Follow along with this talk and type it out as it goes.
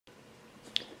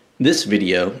This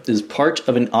video is part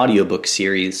of an audiobook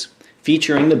series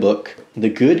featuring the book The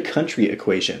Good Country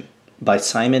Equation by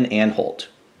Simon Anholt.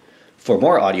 For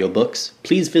more audiobooks,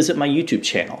 please visit my YouTube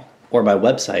channel or my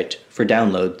website for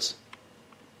downloads.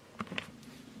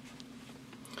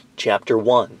 Chapter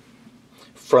 1.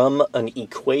 From an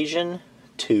Equation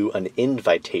to an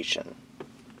Invitation.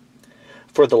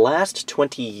 For the last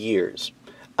 20 years,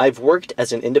 I've worked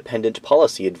as an independent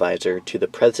policy advisor to the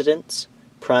presidents,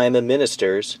 prime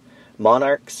ministers,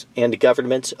 monarchs, and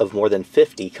governments of more than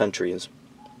 50 countries.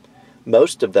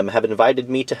 Most of them have invited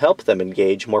me to help them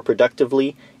engage more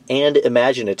productively and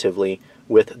imaginatively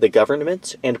with the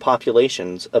governments and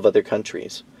populations of other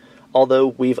countries, although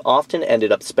we've often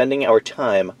ended up spending our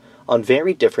time on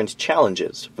very different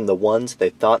challenges from the ones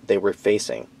they thought they were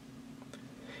facing.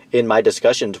 In my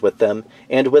discussions with them,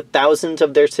 and with thousands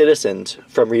of their citizens,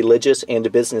 from religious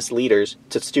and business leaders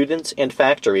to students and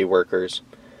factory workers,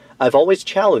 I've always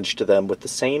challenged them with the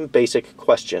same basic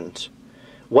questions.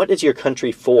 What is your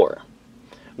country for?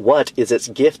 What is its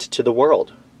gift to the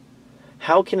world?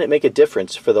 How can it make a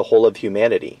difference for the whole of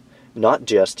humanity, not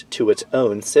just to its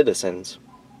own citizens?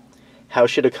 How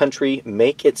should a country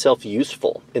make itself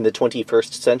useful in the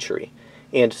 21st century,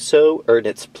 and so earn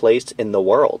its place in the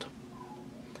world?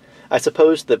 I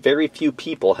suppose that very few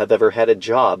people have ever had a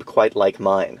job quite like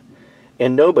mine,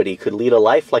 and nobody could lead a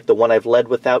life like the one I've led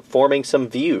without forming some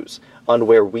views on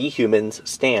where we humans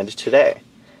stand today,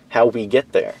 how we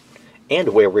get there, and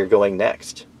where we're going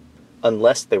next,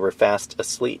 unless they were fast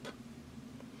asleep.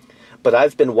 But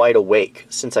I've been wide awake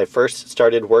since I first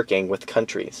started working with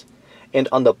countries, and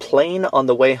on the plane on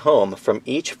the way home from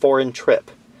each foreign trip,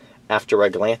 after I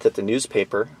glance at the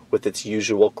newspaper with its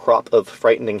usual crop of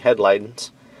frightening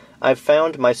headlines, I've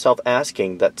found myself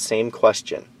asking that same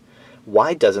question.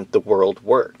 Why doesn't the world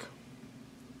work?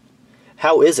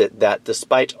 How is it that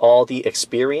despite all the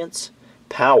experience,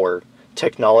 power,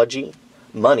 technology,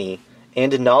 money,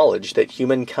 and knowledge that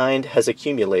humankind has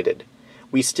accumulated,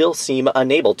 we still seem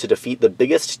unable to defeat the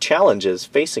biggest challenges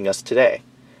facing us today?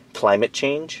 Climate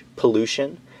change,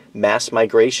 pollution, mass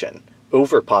migration,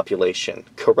 overpopulation,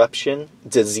 corruption,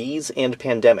 disease and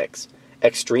pandemics,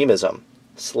 extremism,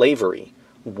 slavery,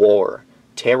 war,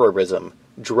 terrorism,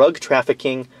 drug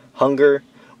trafficking, hunger,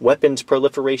 weapons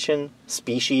proliferation,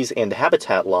 species and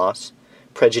habitat loss,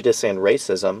 prejudice and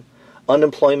racism,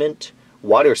 unemployment,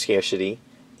 water scarcity,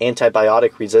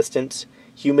 antibiotic resistance,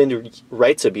 human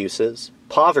rights abuses,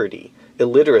 poverty,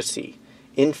 illiteracy,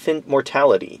 infant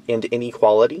mortality, and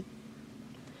inequality?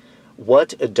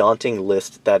 What a daunting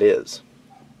list that is.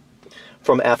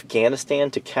 From Afghanistan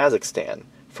to Kazakhstan,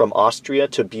 from Austria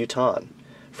to Bhutan,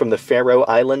 from the Faroe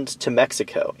Islands to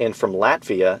Mexico, and from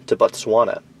Latvia to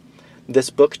Botswana. This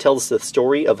book tells the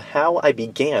story of how I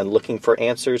began looking for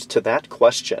answers to that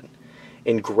question,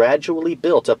 and gradually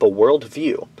built up a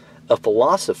worldview, a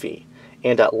philosophy,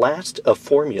 and at last a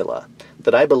formula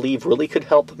that I believe really could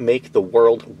help make the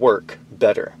world work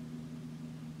better.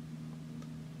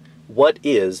 What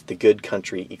is the Good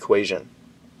Country Equation?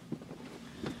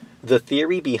 The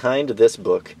theory behind this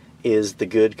book is the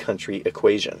Good Country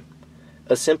Equation,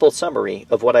 a simple summary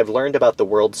of what I've learned about the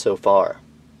world so far.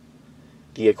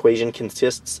 The equation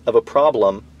consists of a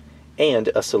problem and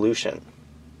a solution.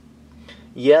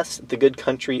 Yes, the Good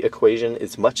Country Equation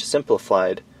is much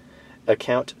simplified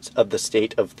account of the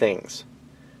state of things.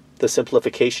 The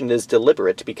simplification is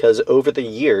deliberate because over the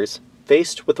years,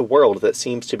 faced with a world that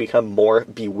seems to become more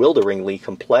bewilderingly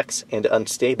complex and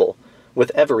unstable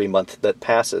with every month that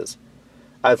passes,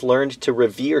 I've learned to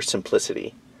revere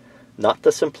simplicity. Not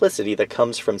the simplicity that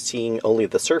comes from seeing only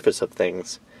the surface of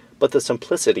things, but the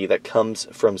simplicity that comes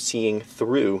from seeing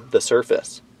through the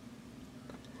surface.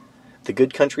 The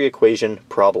Good Country Equation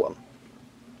problem.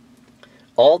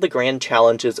 All the grand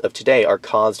challenges of today are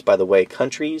caused by the way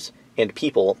countries and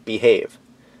people behave.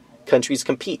 Countries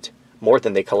compete more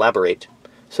than they collaborate,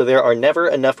 so there are never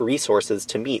enough resources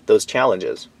to meet those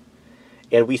challenges.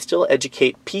 And we still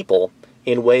educate people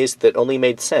in ways that only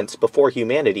made sense before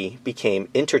humanity became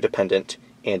interdependent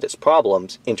and its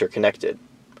problems interconnected.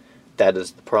 That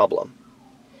is the problem.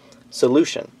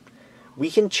 Solution. We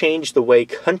can change the way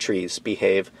countries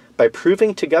behave by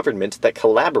proving to governments that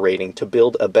collaborating to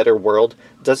build a better world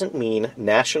doesn't mean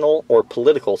national or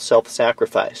political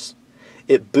self-sacrifice.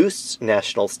 It boosts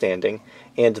national standing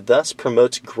and thus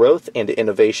promotes growth and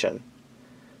innovation.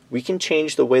 We can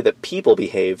change the way that people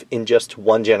behave in just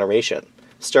one generation,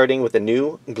 starting with a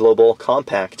new global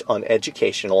compact on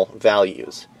educational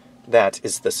values. That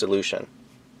is the solution.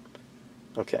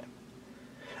 Okay.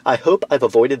 I hope I've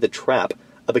avoided the trap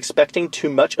of expecting too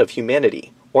much of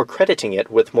humanity, or crediting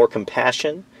it with more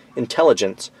compassion,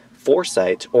 intelligence,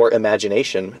 foresight or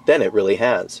imagination than it really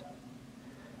has.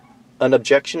 An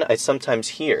objection I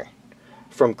sometimes hear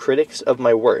from critics of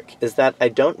my work is that I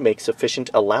don't make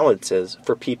sufficient allowances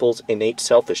for people's innate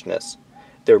selfishness,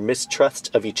 their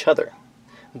mistrust of each other,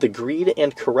 the greed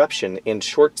and corruption and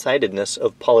short-sightedness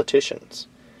of politicians,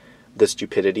 the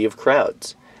stupidity of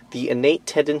crowds, the innate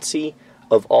tendency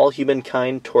of all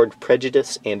humankind toward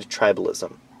prejudice and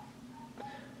tribalism.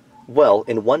 Well,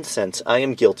 in one sense, I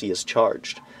am guilty as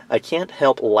charged. I can't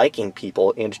help liking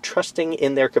people and trusting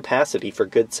in their capacity for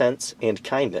good sense and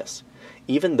kindness,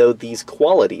 even though these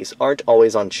qualities aren't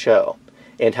always on show,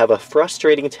 and have a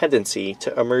frustrating tendency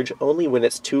to emerge only when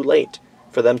it's too late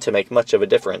for them to make much of a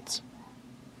difference.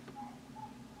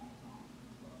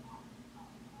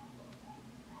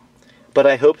 But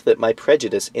I hope that my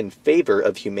prejudice in favor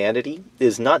of humanity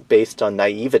is not based on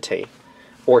naivete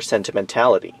or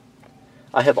sentimentality.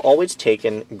 I have always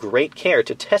taken great care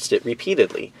to test it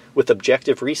repeatedly with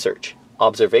objective research,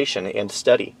 observation, and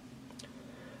study.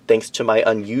 Thanks to my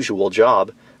unusual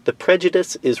job, the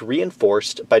prejudice is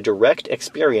reinforced by direct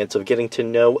experience of getting to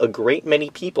know a great many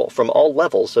people from all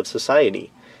levels of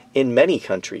society, in many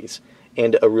countries,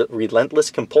 and a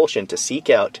relentless compulsion to seek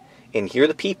out and hear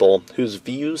the people whose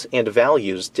views and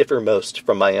values differ most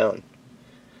from my own.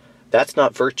 That's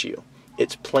not virtue,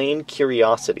 it's plain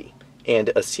curiosity, and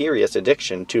a serious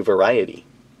addiction to variety.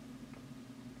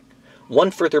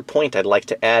 One further point I'd like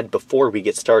to add before we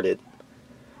get started.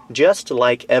 Just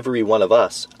like every one of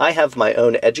us, I have my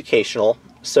own educational,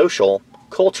 social,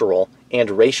 cultural,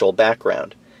 and racial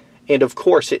background, and of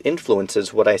course it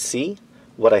influences what I see,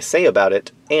 what I say about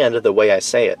it, and the way I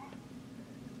say it.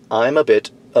 I'm a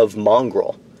bit of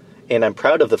mongrel, and I'm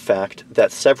proud of the fact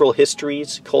that several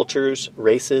histories, cultures,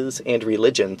 races, and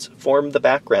religions form the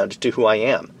background to who I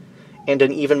am, and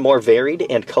an even more varied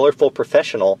and colorful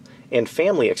professional and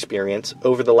family experience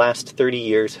over the last 30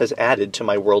 years has added to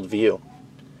my worldview.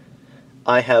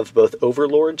 I have both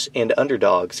overlords and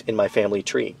underdogs in my family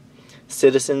tree,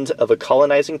 citizens of a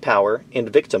colonizing power and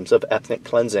victims of ethnic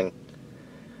cleansing.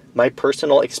 My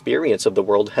personal experience of the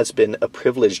world has been a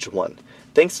privileged one,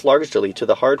 thanks largely to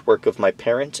the hard work of my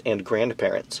parents and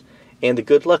grandparents, and the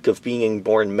good luck of being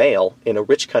born male in a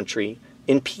rich country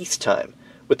in peacetime,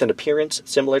 with an appearance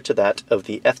similar to that of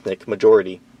the ethnic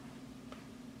majority.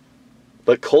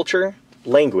 But culture,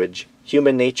 language,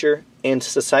 human nature, and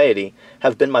society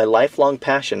have been my lifelong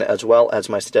passion as well as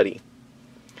my study.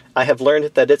 I have learned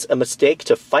that it's a mistake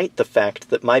to fight the fact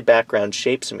that my background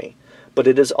shapes me, but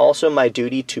it is also my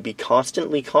duty to be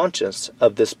constantly conscious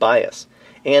of this bias,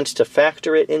 and to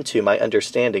factor it into my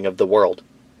understanding of the world.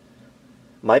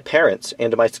 My parents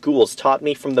and my schools taught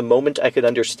me from the moment I could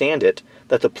understand it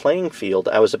that the playing field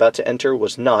I was about to enter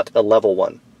was not a level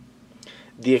one.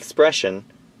 The expression,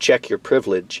 "check your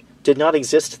privilege," did not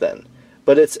exist then,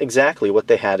 but it's exactly what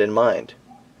they had in mind.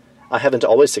 I haven't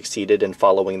always succeeded in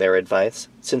following their advice,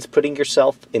 since putting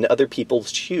yourself in other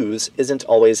people's shoes isn't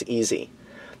always easy,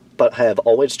 but I have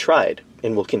always tried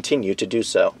and will continue to do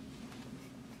so.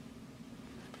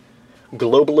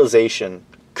 Globalization,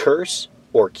 curse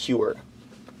or cure?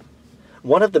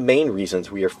 One of the main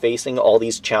reasons we are facing all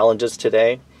these challenges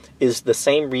today is the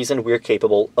same reason we're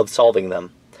capable of solving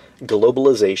them: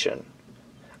 globalization.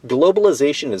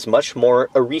 Globalization is much more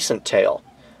a recent tale,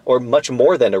 or much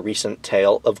more than a recent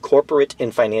tale of corporate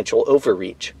and financial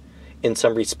overreach. In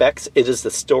some respects, it is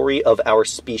the story of our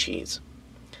species.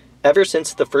 Ever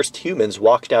since the first humans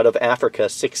walked out of Africa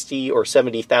 60 or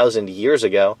 70,000 years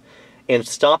ago, and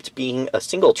stopped being a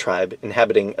single tribe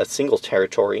inhabiting a single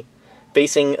territory,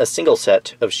 facing a single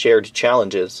set of shared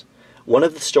challenges, one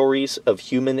of the stories of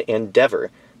human endeavor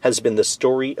has been the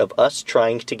story of us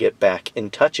trying to get back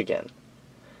in touch again.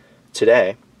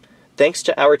 Today, thanks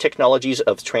to our technologies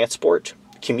of transport,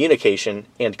 communication,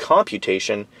 and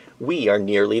computation, we are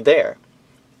nearly there,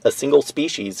 a single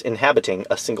species inhabiting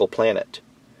a single planet.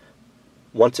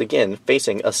 Once again,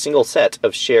 facing a single set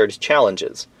of shared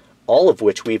challenges, all of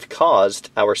which we've caused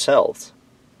ourselves.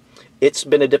 It's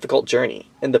been a difficult journey,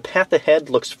 and the path ahead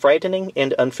looks frightening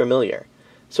and unfamiliar,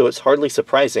 so it's hardly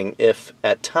surprising if,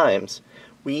 at times,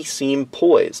 we seem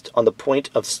poised on the point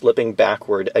of slipping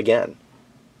backward again.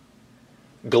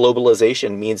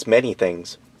 Globalization means many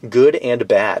things, good and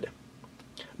bad.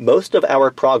 Most of our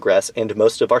progress and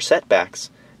most of our setbacks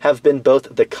have been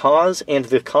both the cause and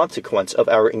the consequence of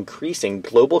our increasing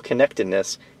global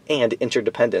connectedness and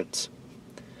interdependence.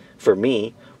 For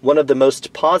me, one of the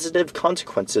most positive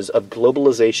consequences of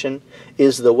globalization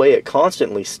is the way it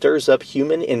constantly stirs up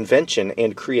human invention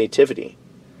and creativity.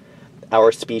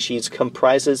 Our species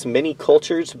comprises many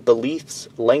cultures, beliefs,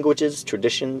 languages,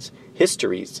 traditions,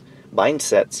 histories,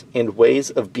 mindsets, and ways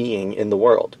of being in the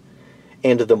world.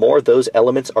 And the more those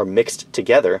elements are mixed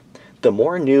together, the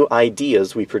more new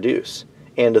ideas we produce,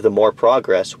 and the more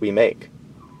progress we make.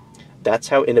 That's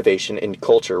how innovation and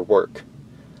culture work.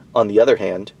 On the other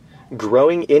hand,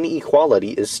 growing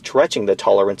inequality is stretching the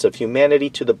tolerance of humanity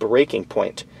to the breaking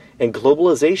point, and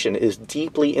globalization is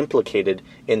deeply implicated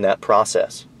in that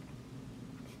process.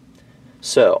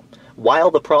 So,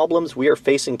 while the problems we are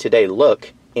facing today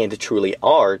look, and truly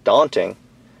are, daunting,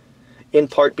 in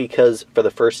part because, for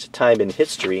the first time in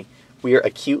history, we are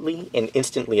acutely and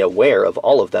instantly aware of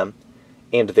all of them,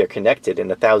 and they're connected in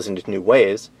 1,000 new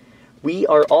ways, we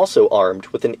are also armed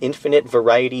with an infinite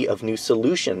variety of new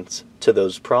solutions to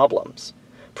those problems,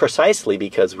 precisely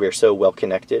because we're so well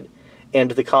connected,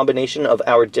 and the combination of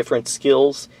our different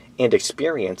skills and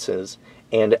experiences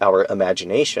and our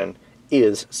imagination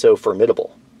is so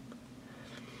formidable.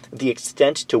 The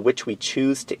extent to which we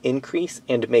choose to increase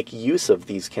and make use of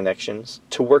these connections,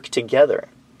 to work together,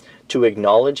 to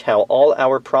acknowledge how all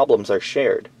our problems are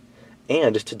shared,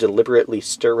 and to deliberately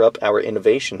stir up our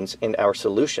innovations and our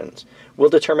solutions, will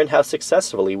determine how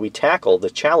successfully we tackle the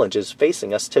challenges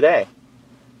facing us today.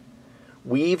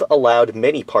 We've allowed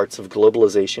many parts of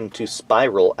globalization to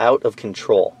spiral out of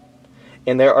control,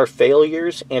 and there are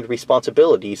failures and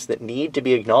responsibilities that need to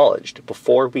be acknowledged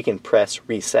before we can press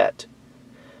reset.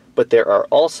 But there are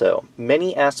also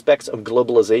many aspects of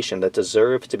globalization that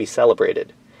deserve to be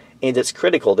celebrated, and it's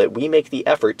critical that we make the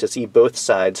effort to see both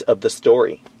sides of the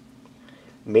story.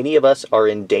 Many of us are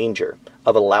in danger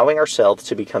of allowing ourselves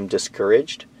to become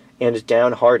discouraged and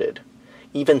downhearted,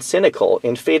 even cynical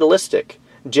and fatalistic,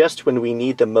 just when we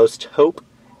need the most hope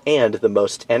and the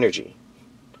most energy.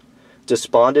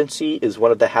 Despondency is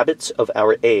one of the habits of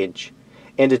our age,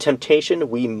 and a temptation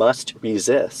we must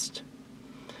resist.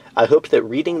 I hope that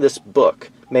reading this book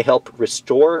may help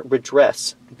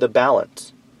redress the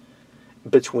balance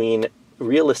between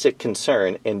realistic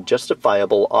concern and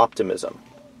justifiable optimism.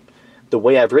 The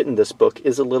way I've written this book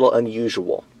is a little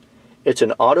unusual. It's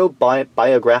an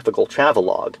autobiographical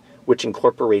travelogue which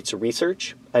incorporates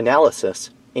research, analysis,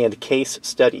 and case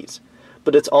studies,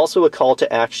 but it's also a call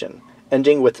to action,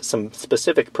 ending with some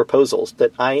specific proposals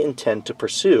that I intend to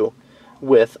pursue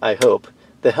with, I hope,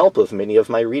 the help of many of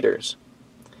my readers.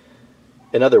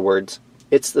 In other words,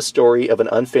 it's the story of an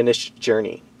unfinished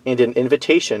journey and an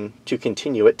invitation to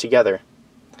continue it together.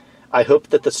 I hope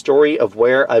that the story of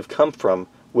where I've come from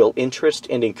will interest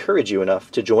and encourage you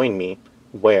enough to join me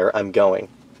where I'm going.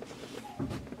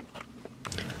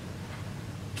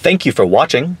 Thank you for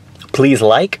watching. Please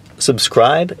like,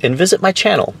 subscribe, and visit my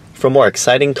channel for more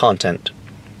exciting content.